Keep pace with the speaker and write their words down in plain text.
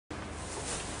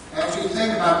as you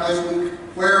think about this week,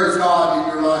 where is God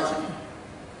in your life?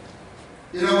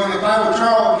 You know, and if I were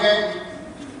Charles and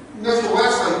Mr.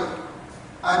 Wesley,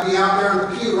 I'd be out there in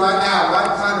the pew right now,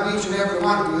 right in front of each and every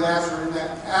one of you,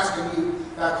 asking you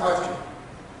that question.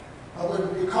 I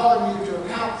wouldn't be calling you to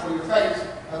account for your faith.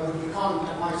 I would be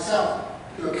calling myself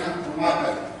to account for my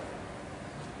faith.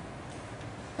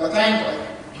 But thankfully,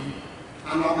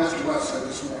 I'm not Mr. Wesley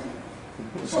this morning,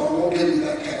 so I won't give you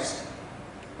that test.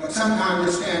 But sometimes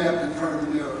just stand up in front of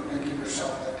the mirror and give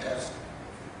yourself that test.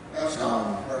 Ask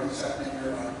God where He's at in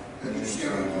your life, that you're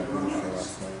staring at the room like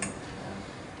this.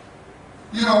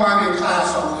 You know, I'm in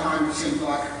class all the time, it seems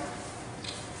like.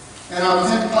 And I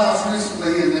was in class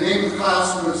recently, and the name of the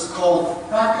class was called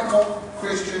Practical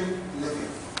Christian Living.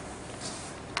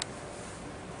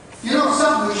 You know,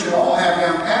 something we should all have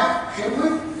down pat, shouldn't we?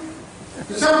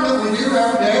 It's something that we do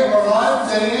every day of our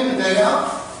lives, day in and day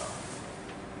out.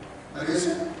 But is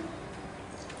it?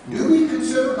 Do we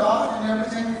consider God in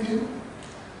everything we do?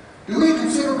 Do we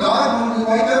consider God when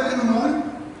we wake up in the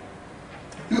morning?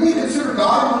 Do we consider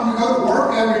God when we go to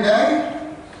work every day?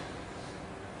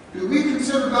 Do we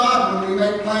consider God when we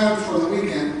make plans for the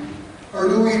weekend? Or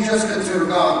do we just consider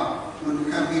God when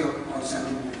we come here on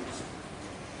Sunday mornings?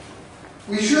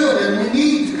 We should and we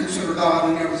need to consider God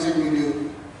in everything we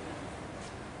do.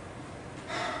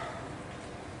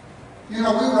 You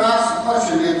know, we were asked a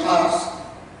question in class.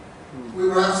 We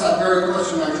were asked that very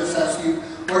question I just asked you.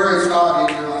 Where is God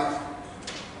in your life?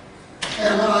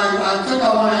 And I think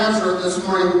I want to answer it this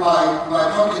morning by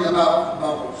talking about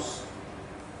bubbles.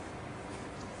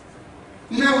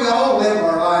 You know, we all live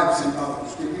our lives in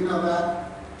bubbles. Did you know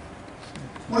that?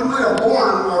 When we are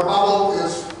born, our bubble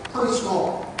is pretty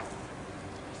small.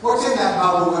 What's in that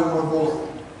bubble when we're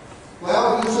born?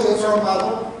 Well, usually it's our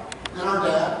mother and our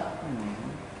dad.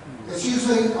 It's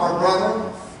usually our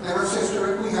brother and our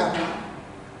sister if we have one.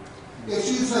 It's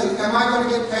usually, am I going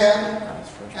to get fed?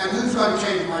 And who's going to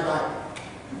change my diaper?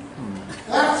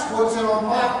 That's what's in our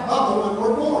bubble when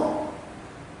we're born.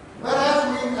 But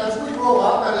as we grow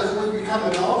up and as we become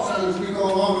adults and as we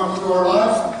go along through our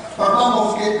lives, our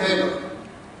bubbles get bigger.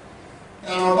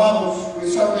 And our bubbles, we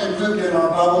start to include in our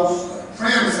bubbles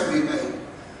friends that we made,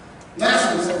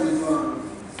 lessons that we've learned,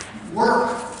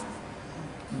 work,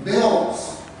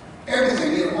 bills,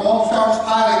 everything. It all starts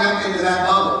piling up into that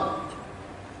bubble.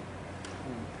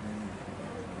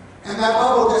 And that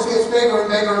bubble just gets bigger and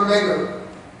bigger and bigger.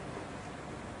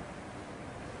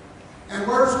 And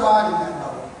where's God in that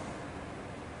bubble?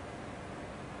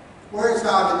 Where is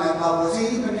God in that bubble? Is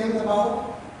He even in the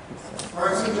bubble? Or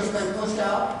has He just been pushed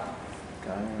out?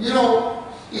 You know,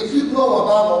 if you blow a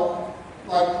bubble,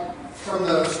 like from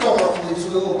the store, these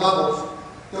little bubbles,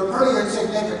 they're pretty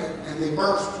insignificant and they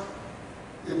burst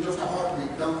in just a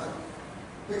heartbeat, don't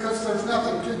they? Because there's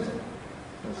nothing to them.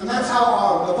 And that's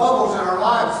how the bubbles in our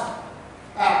lives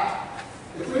act.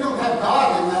 If we don't have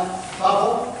God in that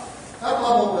bubble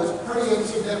is pretty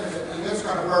insignificant and it's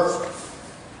going to burst.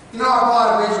 You know, I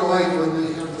brought a visual aid with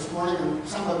me here this morning, and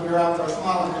some of you are out there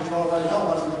smiling because you already know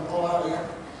what I'm going to pull out of here.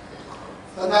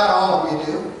 But not all of you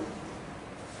do.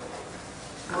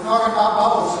 We're talking about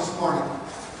bubbles this morning.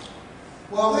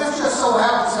 Well, this just so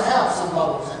happens to have some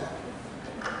bubbles in it.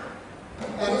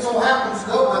 And it so happens to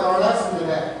go with our lesson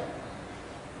today.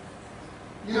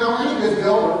 You know, any good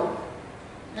builder,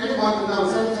 anyone that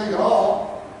knows anything at all,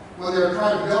 when they're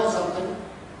trying to build something,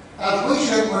 as we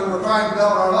should when we're trying to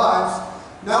build our lives,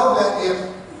 know that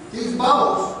if these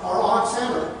bubbles are on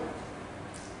center,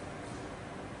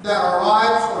 that our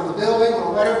lives or the building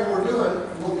or whatever we're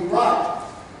doing will be right.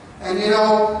 And you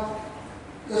know,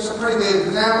 it's a pretty good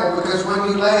example because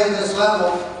when you lay this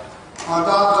level on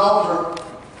God's altar,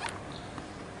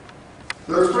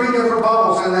 there's 3 different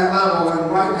bubbles in that level,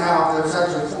 and right now there's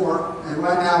actually 4, and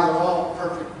right now they're all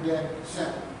perfect dead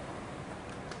center.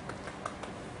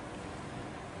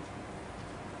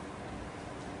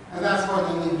 And that's where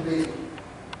they need to be.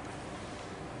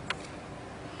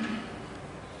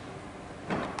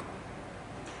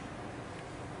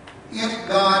 If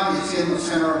God is in the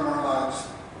center of our lives,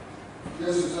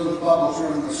 this is those bubbles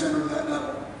are in the center of that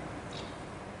level.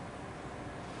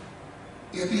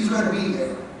 If He's going to be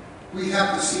there, we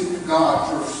have to seek God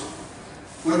first.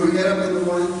 When we get up in the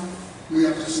morning, we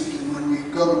have to seek Him. When we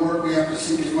go to work, we have to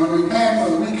seek Him. When we plan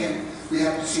for the weekend, we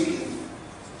have to seek Him.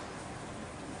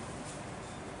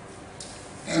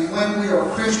 And when we are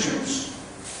Christians,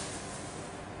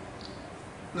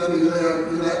 let me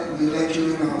let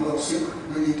you in on a little secret.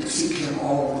 We need to seek Him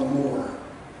all the more.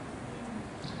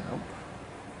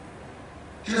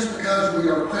 Just because we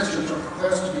are Christians or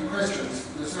profess to be Christians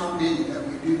does not mean that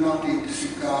we do not need to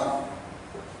seek God.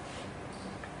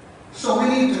 So we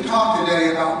need need to talk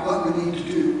today about what we need to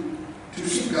do to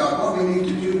seek God, what we need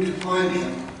to do to find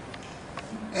Him.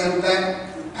 And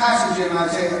that passage in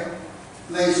Isaiah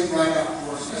lays it right out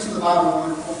for us. Isn't the Bible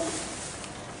wonderful?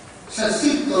 It says,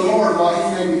 "Seek the Lord while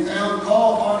He may be found,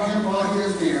 call upon Him while He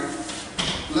is near.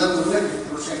 Let the wicked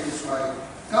forsake his way."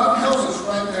 God tells us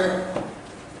right there.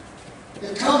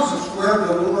 It tells us where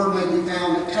the Lord may be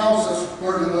found. It tells us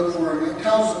where to look for Him. It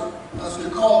tells us to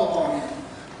call upon Him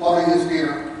while He is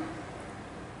near.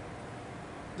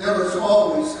 There is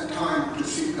always a time to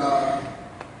seek God.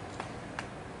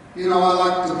 You know, I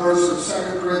like the verse of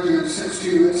 2 Corinthians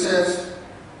 6:2. It says,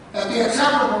 "At the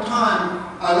acceptable time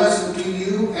I listened to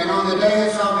you, and on the day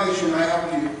of salvation I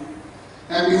helped you.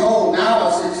 And behold, now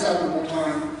is the acceptable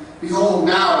time. Behold,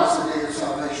 now is the day of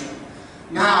salvation.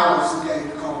 Now is the day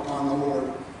to call upon the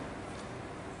Lord."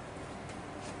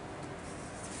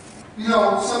 You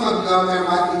know, some of you out there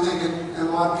might be thinking, and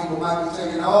a lot of people might be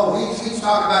thinking, "Oh, he's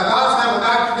talking about God's coming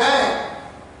back today."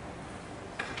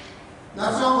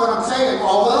 That's not what I'm saying,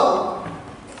 although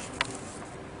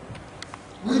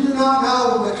we do not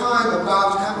know the time of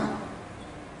God's coming.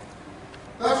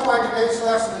 That's why today's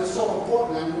lesson is so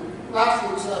important, and last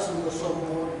week's lesson was so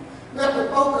important. We have to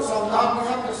focus on God. We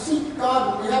have to seek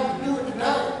God, and we have to do it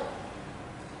today.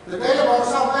 The day of our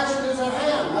salvation is at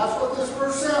hand. That's what this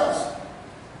verse says.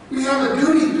 We have a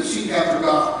duty to seek after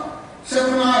God.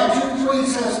 Zephaniah 2:3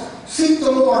 says, "Seek the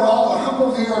Lord, all the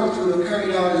humble of the earth who have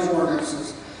carried out His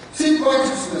ordinances. Seek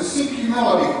righteousness, seek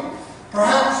humility.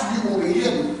 Perhaps you will be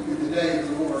hidden in the day of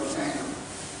the Lord's anger."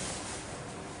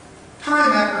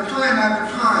 Time after time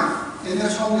after time in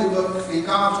this holy book, in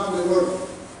God's holy word,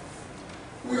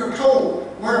 we are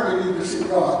told where we need to seek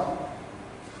God.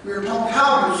 We are told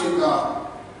how to seek God.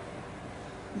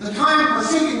 The time for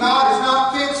seeking God is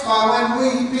not fixed by when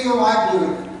we feel like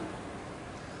doing it.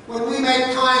 When we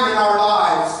make time in our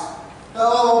lives,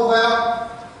 "Oh, well,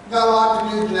 I've got a lot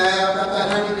to do today. I've got that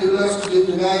honey-do list to do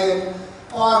today. And,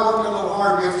 oh, I worked a little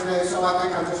hard yesterday, so I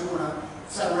think I just want to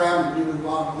sit around and do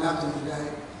nothing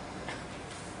today."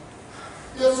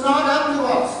 It's not up to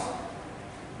us.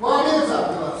 Well, it is up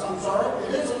to us. I'm sorry.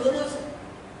 It is and it isn't.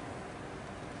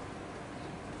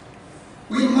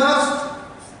 We must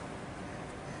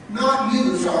not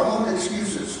use our own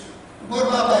excuses. What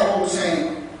about that old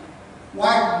saying?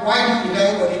 Why do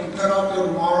today what you can put off till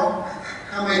tomorrow?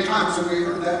 How many times have we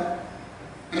heard that?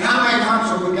 And how many times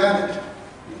have we done it?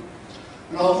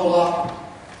 An awful lot.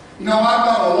 You know, I've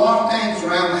got a lot of things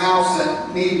around the house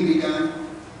that need to be done,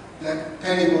 that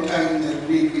Penny will tell you that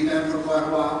need to be done for quite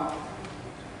a while.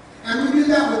 And we do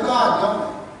that with God, don't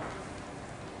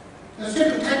we? Instead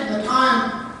of taking the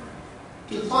time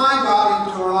to find God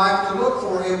into our life, to look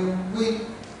for Him, we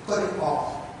put it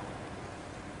off.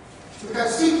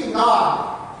 Because seeking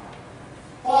God,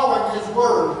 following His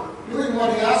Word, doing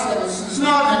what He asks of us, is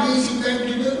not an easy thing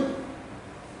to do.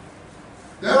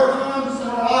 There are times in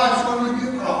our lives when we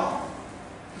do cry,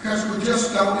 because we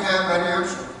just don't have an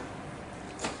answer.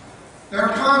 There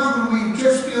are times when we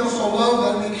just feel so low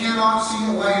that we cannot see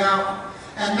a way out.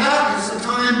 And that is the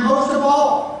time, most of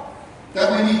all,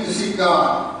 that we need to seek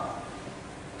God.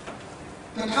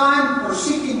 The time for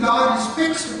seeking God is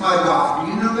fixed by God.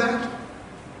 Do you know that?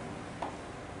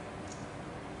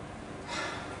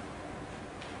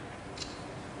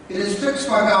 It is fixed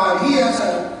by God. He has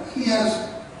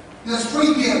this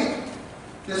free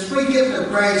gift of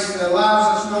grace that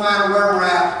allows us, no matter where we're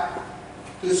at,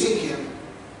 to seek Him.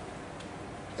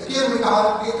 Again, we get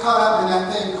caught up in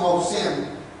that thing called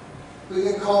sin. We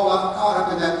get caught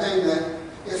up in that thing that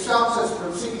it stops us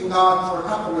from seeking God for a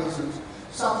couple reasons.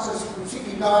 It stops us from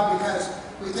seeking God because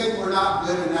we think we're not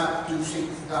good enough to seek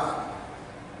God.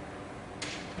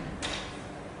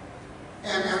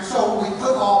 And so we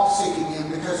put off seeking Him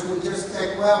because we just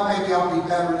think, well, maybe I'll be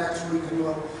better next week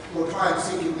and we'll try and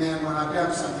seek Him then when I've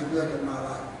done something good in my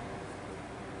life.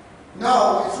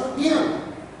 No, it's again.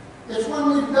 It's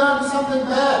when we've done something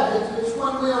bad. It's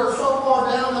when we are so far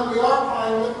down that we are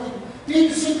crying that we need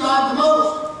to seek God the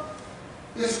most.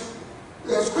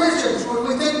 As Christians, when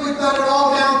we think we've got it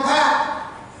all down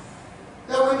pat,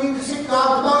 that we need to seek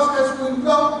God the most because we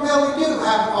don't really do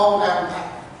have it all down pat.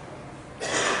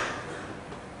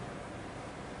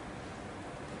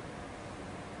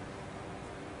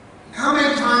 How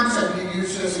many times have you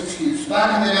used this excuse?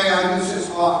 Back in the day, I used this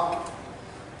a lot.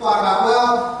 Thought about,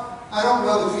 well, I don't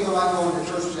really feel like going to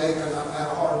church today because I've had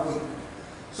a hard week.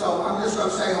 So I'm just going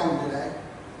to stay home today.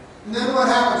 And then what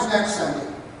happens next Sunday?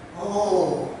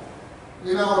 Oh,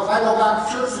 you know, if I go back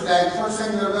to church today, the first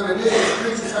thing they're going to do is the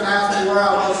preacher's going to ask me where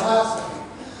I was last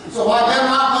Sunday. So I better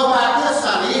not go back this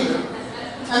Sunday either.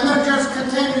 And then it just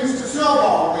continues to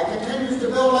snowball. It continues to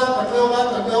build up and build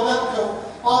up and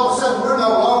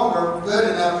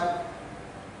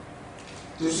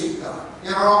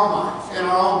own minds, in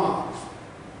our own minds.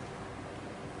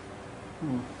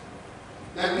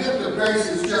 That gift of grace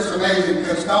is just amazing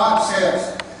because God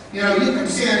says, you know, you can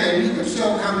sin and you can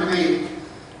still come to me.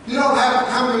 You don't have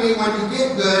to come to me when you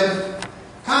get good.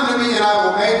 Come to me and I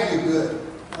will make you good.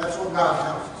 That's what God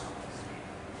tells us.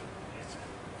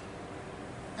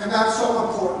 And that's so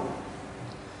important.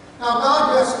 Now,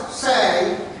 God doesn't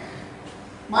say,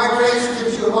 my grace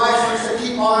gives you a license to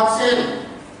keep on sinning.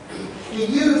 He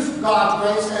used God's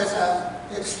grace as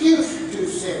an excuse to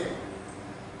sin.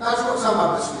 That's what some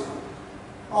of us do.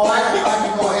 Oh, I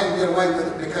can go ahead and get away with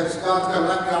it because God's going to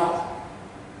let me off.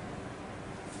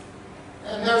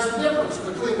 And there's a difference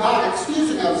between God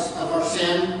excusing us of our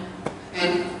sin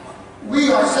and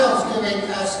we ourselves giving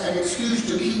us an excuse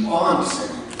to keep on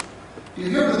sinning. Do you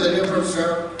hear the difference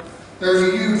there?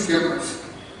 There's a huge difference.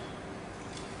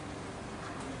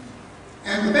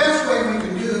 And the best way we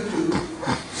can do to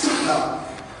seek God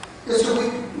is that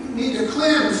we need to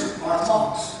cleanse our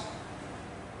thoughts.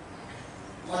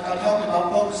 Like I talked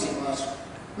about focusing last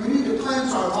week. We need to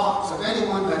cleanse our thoughts of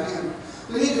anyone but Him.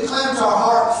 We need to cleanse our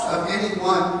hearts of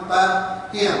anyone but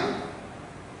Him.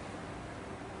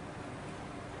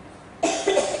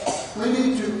 We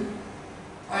need to,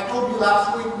 I told you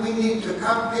last week, we need to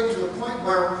get to the point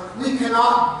where we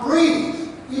cannot breathe,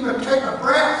 even take a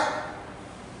breath,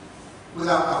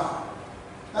 without God.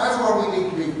 That's where we need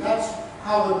to be. That's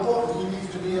how important He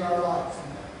needs to be in our lives.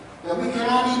 That we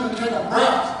cannot even take a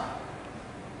breath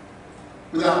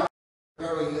without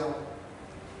very ill.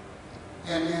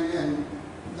 And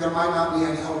there might not be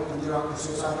any hope, and the doctor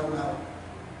says, I don't know.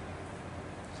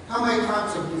 How many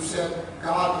times have you said,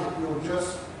 God, if you'll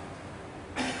just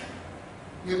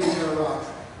give me your life,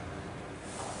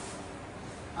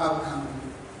 I will come to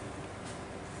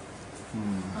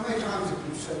you. How many times have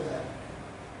you said that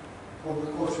over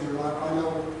the course of your life? I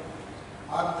know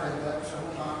I've prayed that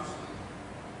several times,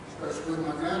 especially with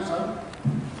my grandson.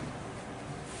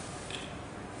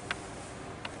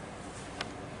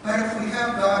 But if we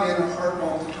have God in our heart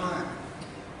all the time,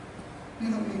 we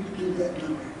don't need to do that, do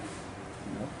we?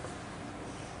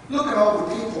 Look at all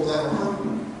the people that are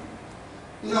hurting.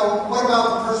 You know, what about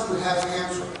the person who has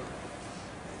cancer?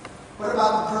 What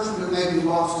about the person who maybe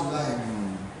lost a leg?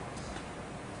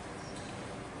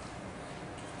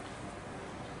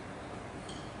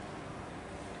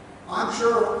 I'm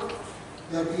sure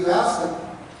that if you ask them,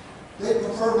 they'd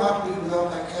prefer not to be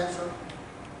without that cancer.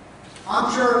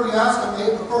 I'm sure if you ask them,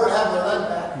 they'd prefer to have their leg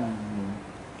back.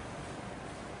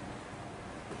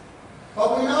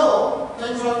 But we know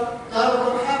things like that are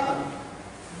going to happen.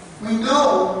 We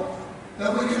know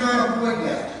that we cannot avoid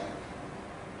that.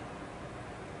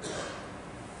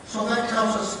 So that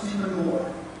tells us even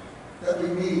more that we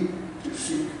need to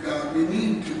seek God. We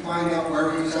need to find out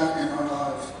where He's at in our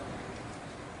lives.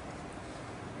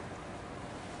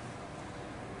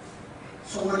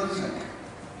 So what do you think?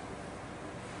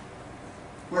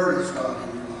 Where is God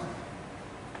in your life?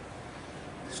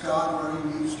 Is God where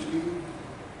He needs to be?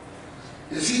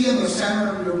 Is He in the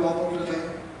center of your bubble today?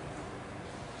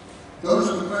 Those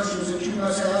are the questions that you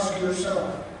must ask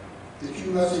yourself, that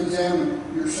you must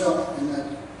examine yourself in that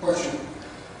question.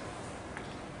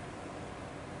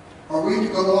 Are we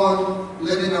to go on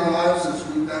living our lives as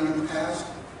we've done in the past?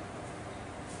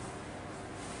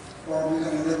 Or are we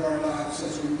going to live our lives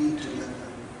as we need to live them?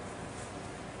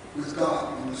 With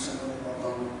God in the center of our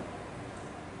bubble?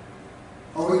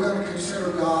 Are we going to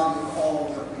consider God in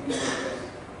all that we do today?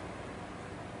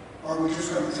 Or are we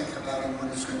just going to think about Him when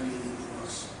it's convenient for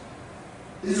us?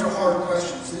 These are hard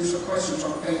questions. These are questions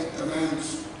our faith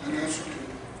demands an answer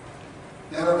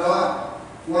to. That our God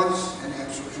wants an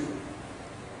answer to.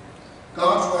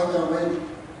 God's right there waiting.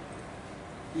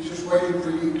 He's just waiting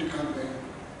for you to come to Him.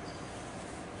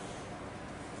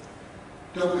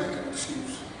 Don't make an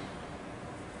excuse.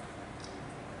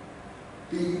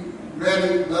 Be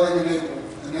ready, willing, and able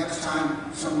the next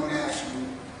time someone asks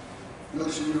you,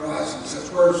 looks in your eyes and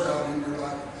says, where's God in your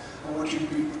life? I want you to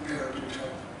be prepared to tell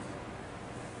them.